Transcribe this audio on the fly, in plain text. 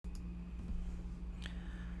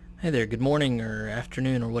Hey there, good morning or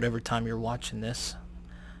afternoon or whatever time you're watching this.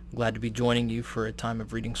 I'm glad to be joining you for a time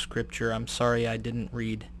of reading scripture. I'm sorry I didn't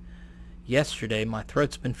read yesterday. My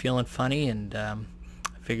throat's been feeling funny, and I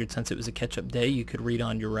figured since it was a catch-up day, you could read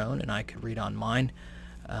on your own and I could read on mine.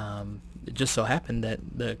 It just so happened that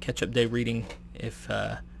the catch-up day reading, if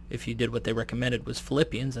you did what they recommended, was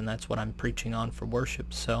Philippians, and that's what I'm preaching on for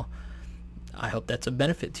worship. So I hope that's a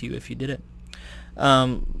benefit to you if you did it.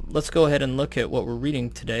 Let's go ahead and look at what we're reading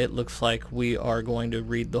today. It looks like we are going to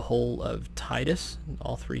read the whole of Titus,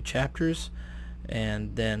 all 3 chapters,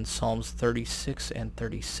 and then Psalms 36 and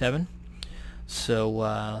 37.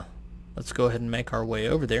 So let's go ahead and make our way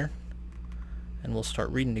over there, and we'll start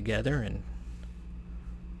reading together and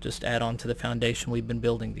just add on to the foundation we've been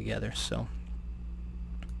building together. So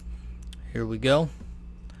here we go.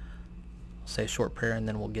 I'll say a short prayer and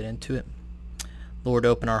then we'll get into it. Lord,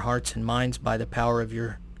 open our hearts and minds by the power of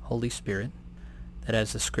your Holy Spirit, that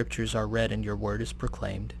as the scriptures are read and your word is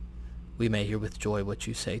proclaimed, we may hear with joy what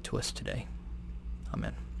you say to us today.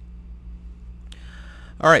 Amen.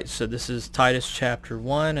 All right, so this is Titus chapter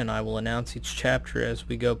 1, and I will announce each chapter as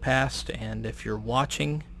we go past, and if you're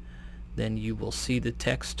watching, then you will see the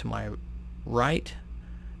text to my right,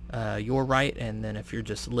 your right, and then if you're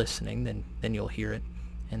just listening, then you'll hear it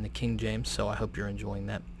in the King James, so I hope you're enjoying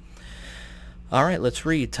that. All right, let's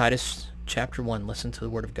read Titus chapter 1. Listen to the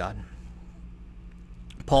word of God.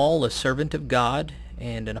 Paul, a servant of God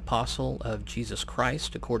and an apostle of Jesus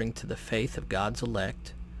Christ, according to the faith of God's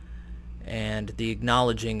elect, and the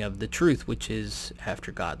acknowledging of the truth which is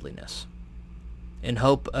after godliness, in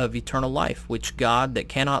hope of eternal life, which God that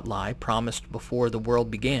cannot lie promised before the world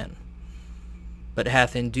began, but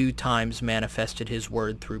hath in due times manifested his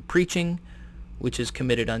word through preaching, which is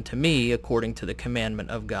committed unto me according to the commandment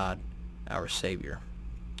of God our Savior.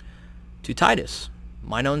 To Titus,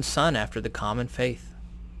 mine own son after the common faith,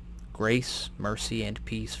 grace, mercy, and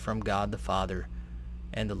peace from God the Father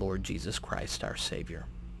and the Lord Jesus Christ our Savior.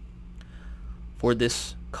 For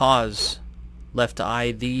this cause left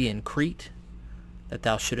I thee in Crete, that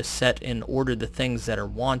thou shouldest set in order the things that are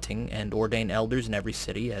wanting, and ordain elders in every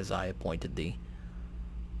city, as I appointed thee.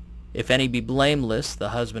 If any be blameless, the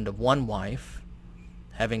husband of one wife,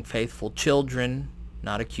 having faithful children,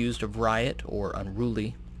 not accused of riot or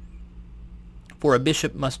unruly. For a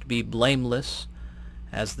bishop must be blameless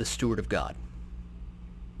as the steward of God,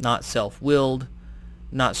 not self-willed,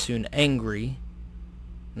 not soon angry,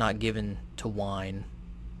 not given to wine,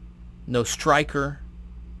 no striker,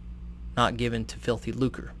 not given to filthy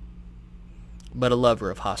lucre, but a lover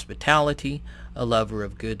of hospitality, a lover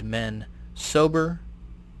of good men, sober,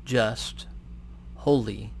 just,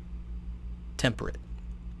 holy, temperate,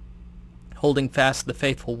 holding fast the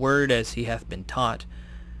faithful word as he hath been taught,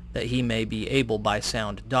 that he may be able by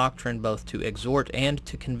sound doctrine both to exhort and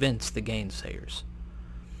to convince the gainsayers.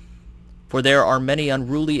 For there are many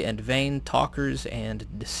unruly and vain talkers and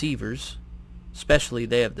deceivers, especially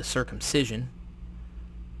they of the circumcision,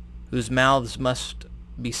 whose mouths must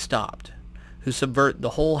be stopped, who subvert the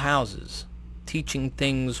whole houses, teaching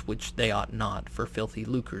things which they ought not, for filthy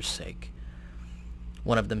lucre's sake.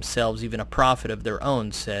 One of themselves, even a prophet of their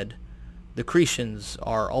own, said, the Cretians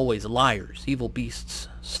are always liars, evil beasts,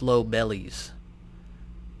 slow bellies.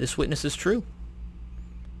 This witness is true.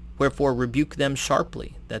 Wherefore rebuke them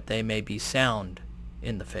sharply, that they may be sound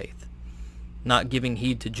in the faith, not giving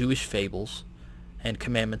heed to Jewish fables and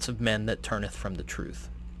commandments of men that turn from the truth.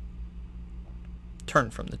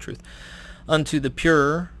 Unto the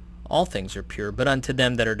pure all things are pure, but unto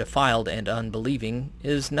them that are defiled and unbelieving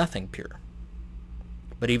is nothing pure.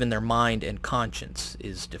 But even their mind and conscience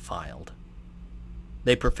is defiled.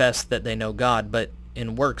 They profess that they know God, but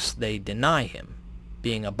in works they deny him,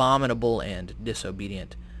 being abominable and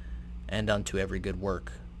disobedient, and unto every good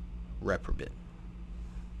work reprobate.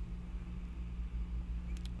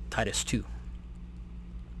 Titus 2.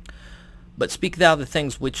 But speak thou the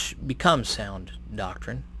things which become sound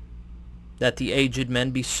doctrine, that the aged men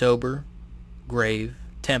be sober, grave,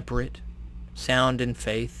 temperate, sound in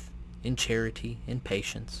faith, in charity, in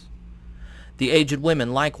patience. The aged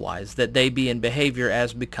women likewise, that they be in behavior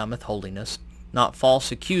as becometh holiness, not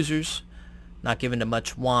false accusers, not given to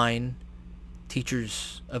much wine,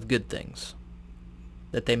 teachers of good things,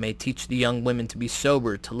 that they may teach the young women to be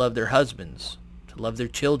sober, to love their husbands, to love their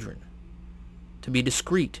children, to be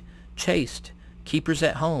discreet, chaste, keepers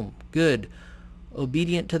at home, good,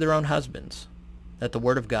 obedient to their own husbands, that the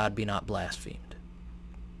word of God be not blasphemed.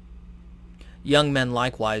 Young men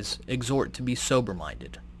likewise exhort to be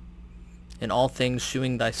sober-minded, in all things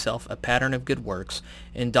shewing thyself a pattern of good works,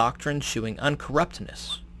 in doctrine shewing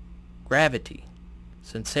uncorruptness, gravity,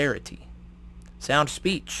 sincerity, sound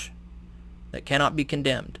speech that cannot be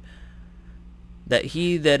condemned, that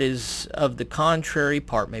he that is of the contrary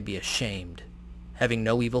part may be ashamed, having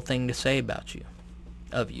no evil thing to say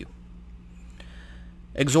of you.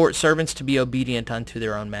 Exhort servants to be obedient unto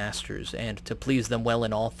their own masters, and to please them well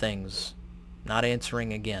in all things, not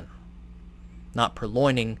answering again, not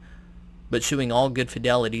purloining, but shewing all good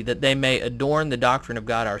fidelity, that they may adorn the doctrine of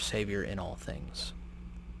God our Savior in all things.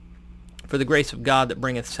 For the grace of God that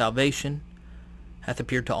bringeth salvation hath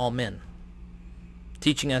appeared to all men,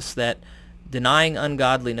 teaching us that, denying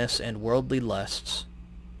ungodliness and worldly lusts,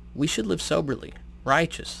 we should live soberly,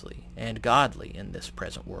 righteously, and godly in this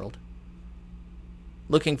present world,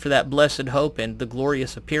 looking for that blessed hope and the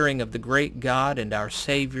glorious appearing of the great God and our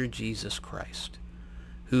Savior Jesus Christ,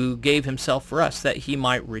 who gave himself for us, that he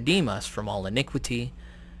might redeem us from all iniquity,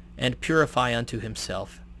 and purify unto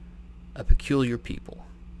himself a peculiar people,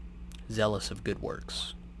 zealous of good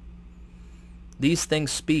works. These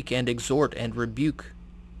things speak and exhort and rebuke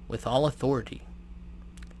with all authority.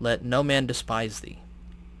 Let no man despise thee.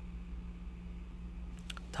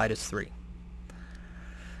 Titus 3.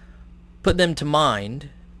 Put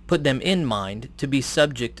them in mind to be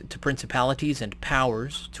subject to principalities and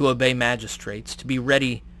powers, to obey magistrates, to be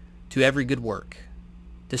ready to every good work,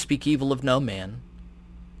 to speak evil of no man,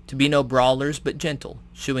 to be no brawlers, but gentle,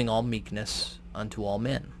 shewing all meekness unto all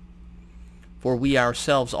men. For we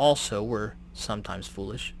ourselves also were sometimes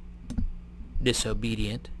foolish,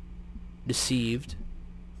 disobedient, deceived,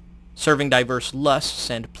 serving diverse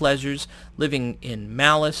lusts and pleasures, living in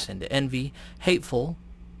malice and envy, hateful,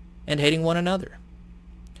 and hating one another.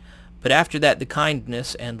 But after that the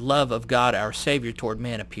kindness and love of God our Savior toward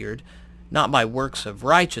man appeared, not by works of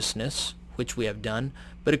righteousness which we have done,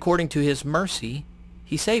 but according to his mercy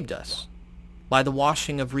he saved us, by the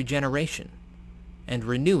washing of regeneration and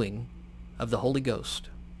renewing of the Holy Ghost,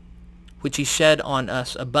 which he shed on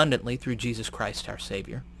us abundantly through Jesus Christ our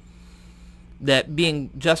Savior, that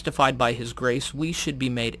being justified by his grace we should be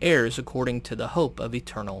made heirs according to the hope of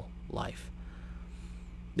eternal life.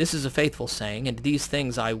 This is a faithful saying, and these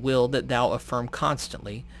things I will that thou affirm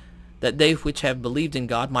constantly, that they which have believed in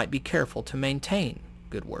God might be careful to maintain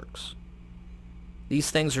good works. These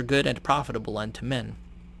things are good and profitable unto men.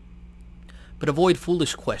 But avoid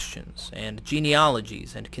foolish questions, and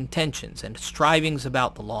genealogies, and contentions, and strivings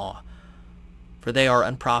about the law, for they are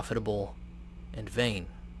unprofitable and vain.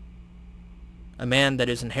 A man that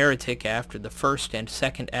is an heretic after the first and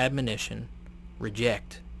second admonition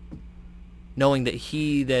reject, knowing that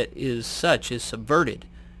he that is such is subverted,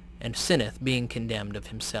 and sinneth, being condemned of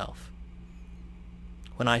himself.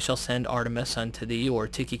 When I shall send Artemas unto thee, or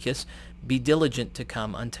Tychicus, be diligent to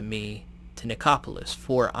come unto me to Nicopolis,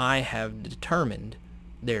 for I have determined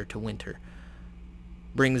there to winter.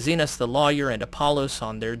 Bring Zenas the lawyer and Apollos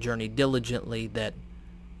on their journey diligently, that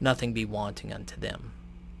nothing be wanting unto them.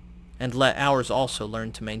 And let ours also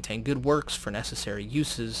learn to maintain good works for necessary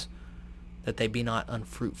uses, that they be not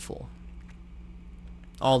unfruitful.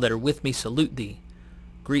 All that are with me salute thee.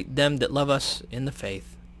 Greet them that love us in the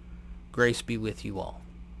faith. Grace be with you all.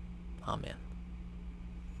 Amen.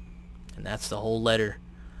 And that's the whole letter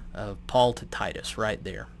of Paul to Titus right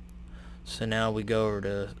there. So now we go over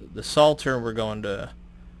to the Psalter, and we're going to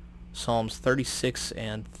Psalms 36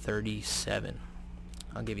 and 37.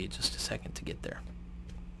 I'll give you just a second to get there.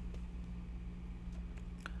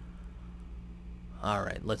 All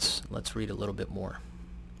right, let's read a little bit more.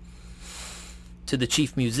 To the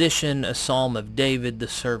chief musician, a psalm of David, the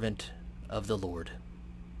servant of the Lord.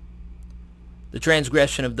 The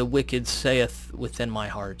transgression of the wicked saith within my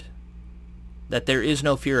heart, that there is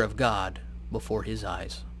no fear of God before his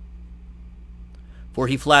eyes. For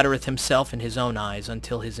he flattereth himself in his own eyes,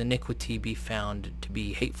 until his iniquity be found to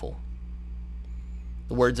be hateful.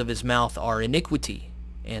 The words of his mouth are iniquity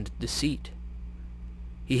and deceit.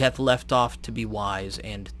 He hath left off to be wise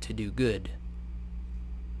and to do good.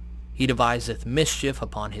 He deviseth mischief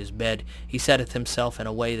upon his bed. He setteth himself in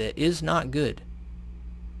a way that is not good.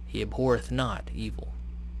 He abhorreth not evil.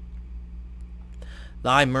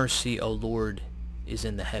 Thy mercy, O Lord, is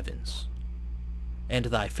in the heavens, and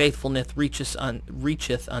thy faithfulness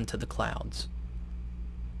reacheth unto the clouds.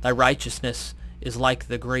 Thy righteousness is like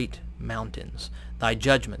the great mountains. Thy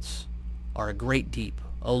judgments are a great deep.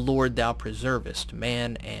 O Lord, thou preservest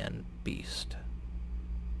man and beast.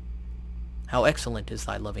 How excellent is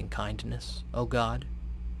thy loving kindness, O God!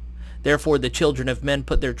 Therefore the children of men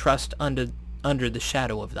put their trust under the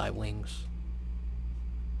shadow of thy wings.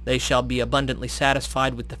 They shall be abundantly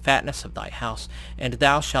satisfied with the fatness of thy house, and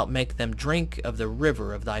thou shalt make them drink of the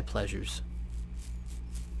river of thy pleasures.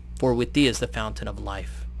 For with thee is the fountain of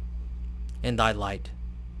life. In thy light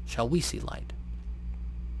shall we see light.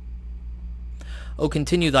 O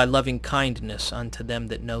continue thy loving kindness unto them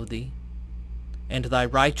that know thee, and thy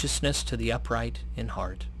righteousness to the upright in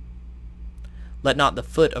heart. Let not the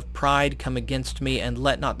foot of pride come against me, and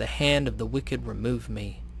let not the hand of the wicked remove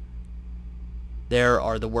me. There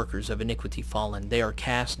are the workers of iniquity fallen. They are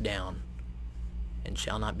cast down, and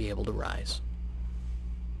shall not be able to rise.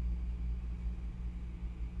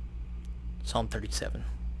 Psalm 37.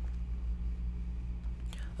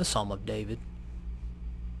 A psalm of David.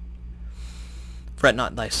 Fret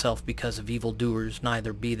not thyself because of evildoers,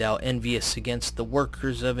 neither be thou envious against the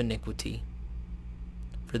workers of iniquity.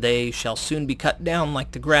 For they shall soon be cut down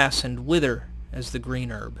like the grass, and wither as the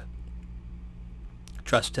green herb.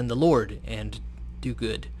 Trust in the Lord, and do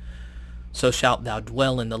good. So shalt thou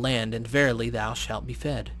dwell in the land, and verily thou shalt be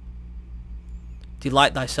fed.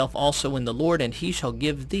 Delight thyself also in the Lord, and he shall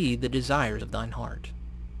give thee the desires of thine heart.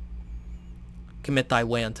 Commit thy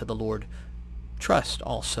way unto the Lord. Trust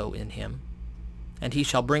also in him, and he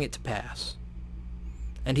shall bring it to pass.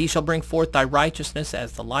 And he shall bring forth thy righteousness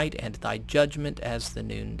as the light, and thy judgment as the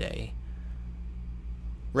noonday.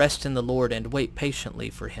 Rest in the Lord, and wait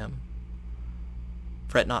patiently for him.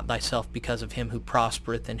 Fret not thyself because of him who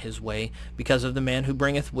prospereth in his way, because of the man who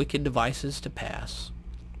bringeth wicked devices to pass.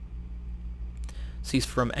 Cease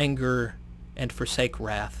from anger, and forsake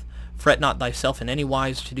wrath. Fret not thyself in any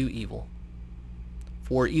wise to do evil.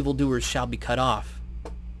 For evildoers shall be cut off,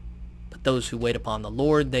 but those who wait upon the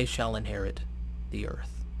Lord, they shall inherit the earth.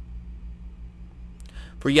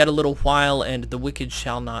 For yet a little while, and the wicked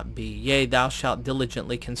shall not be. Yea, thou shalt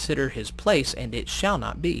diligently consider his place, and it shall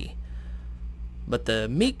not be. But the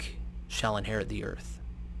meek shall inherit the earth,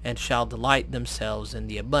 and shall delight themselves in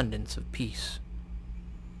the abundance of peace.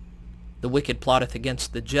 The wicked plotteth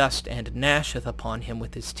against the just, and gnasheth upon him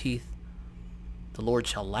with his teeth. The Lord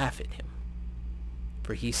shall laugh at him,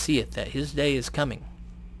 for he seeth that his day is coming.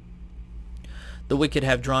 The wicked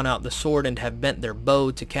have drawn out the sword, and have bent their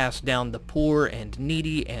bow to cast down the poor and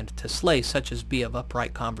needy, and to slay such as be of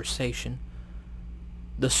upright conversation.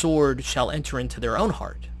 The sword shall enter into their own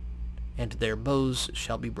heart, and their bows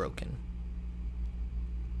shall be broken.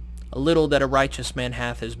 A little that a righteous man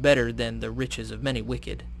hath is better than the riches of many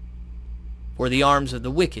wicked. For the arms of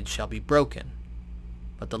the wicked shall be broken,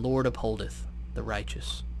 but the Lord upholdeth the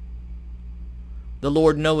righteous. The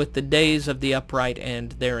Lord knoweth the days of the upright,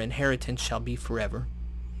 and their inheritance shall be forever.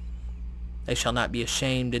 They shall not be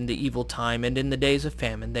ashamed in the evil time, and in the days of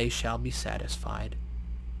famine they shall be satisfied.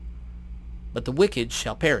 But the wicked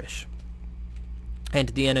shall perish, and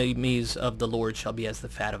the enemies of the Lord shall be as the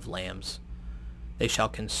fat of lambs. They shall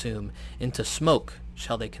consume, into smoke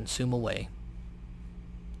shall they consume away.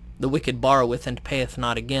 The wicked borroweth and payeth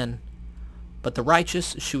not again, but the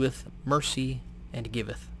righteous sheweth mercy and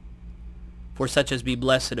giveth. For such as be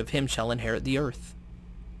blessed of him shall inherit the earth,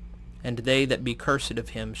 and they that be cursed of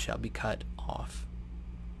him shall be cut off.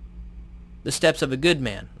 The steps of a good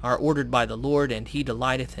man are ordered by the Lord, and he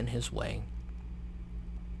delighteth in his way.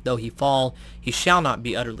 Though he fall, he shall not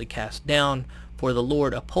be utterly cast down, for the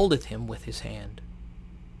Lord upholdeth him with his hand.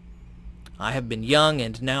 I have been young,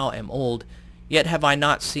 and now am old, yet have I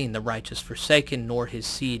not seen the righteous forsaken, nor his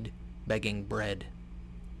seed begging bread.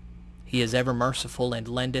 He is ever merciful, and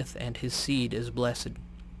lendeth, and his seed is blessed.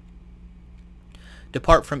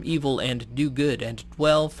 Depart from evil, and do good, and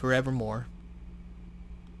dwell forevermore.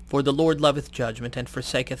 For the Lord loveth judgment, and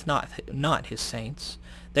forsaketh not his saints.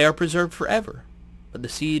 They are preserved forever, but the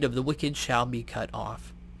seed of the wicked shall be cut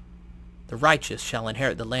off. The righteous shall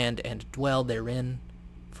inherit the land, and dwell therein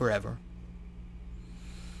forever.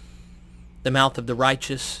 The mouth of the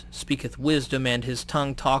righteous speaketh wisdom, and his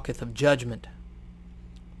tongue talketh of judgment.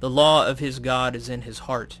 The law of his God is in his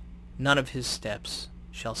heart. None of his steps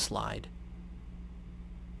shall slide.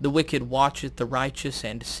 The wicked watcheth the righteous,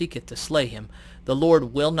 and seeketh to slay him. The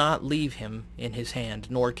Lord will not leave him in his hand,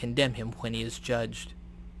 nor condemn him when he is judged.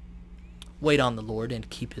 Wait on the Lord, and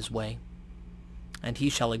keep his way, and he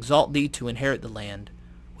shall exalt thee to inherit the land.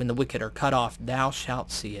 When the wicked are cut off, thou shalt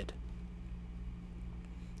see it.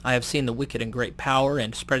 I have seen the wicked in great power,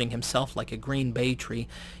 and spreading himself like a green bay tree.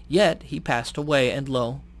 Yet he passed away, and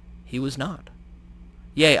lo, he was not.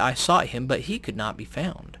 Yea, I sought him, but he could not be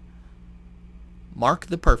found. Mark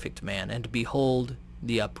the perfect man, and behold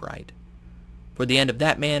the upright. For the end of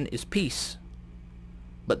that man is peace.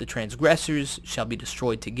 But the transgressors shall be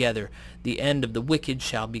destroyed together. The end of the wicked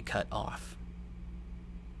shall be cut off.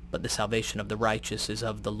 But the salvation of the righteous is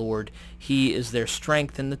of the Lord. He is their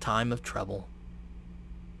strength in the time of trouble.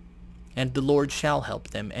 And the Lord shall help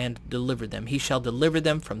them and deliver them. He shall deliver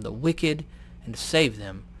them from the wicked and save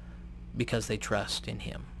them, because they trust in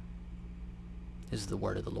him. This is the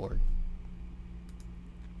word of the Lord.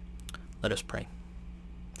 Let us pray.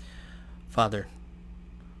 Father,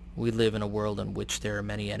 we live in a world in which there are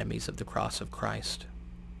many enemies of the cross of Christ.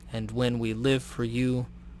 And when we live for you,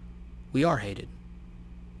 we are hated.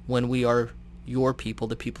 When we are your people,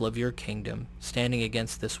 the people of your kingdom, standing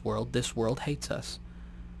against this world hates us.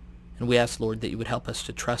 And we ask, Lord, that you would help us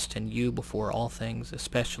to trust in you before all things,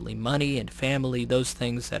 especially money and family, those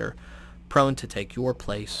things that are prone to take your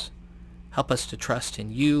place. Help us to trust in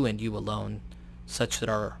you and you alone, such that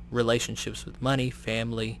our relationships with money,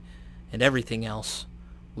 family, and everything else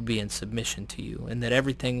would be in submission to you, and that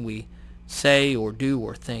everything we say or do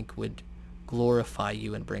or think would glorify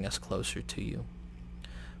you and bring us closer to you.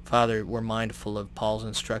 Father, we're mindful of Paul's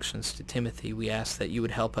instructions to Timothy. We ask that you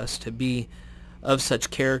would help us to be of such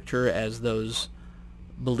character as those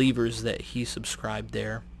believers that he subscribed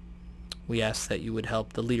there. We ask that you would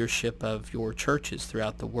help the leadership of your churches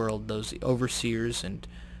throughout the world, those overseers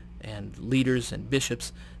and leaders and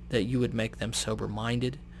bishops, that you would make them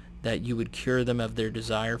sober-minded, that you would cure them of their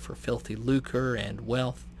desire for filthy lucre and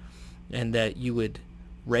wealth, and that you would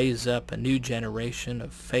raise up a new generation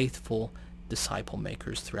of faithful disciple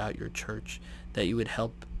makers throughout your church, that you would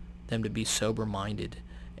help them to be sober-minded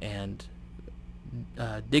and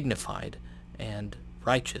dignified and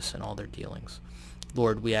righteous in all their dealings.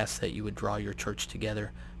 Lord, we ask that you would draw your church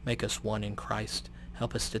together, make us one in Christ,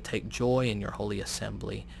 help us to take joy in your holy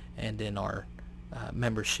assembly and in our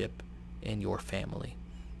membership in your family.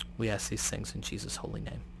 We ask these things in Jesus' holy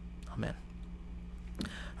name. Amen.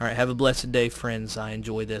 All right, have a blessed day, friends. I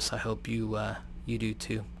enjoy this. I hope you do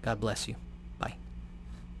too. God bless you.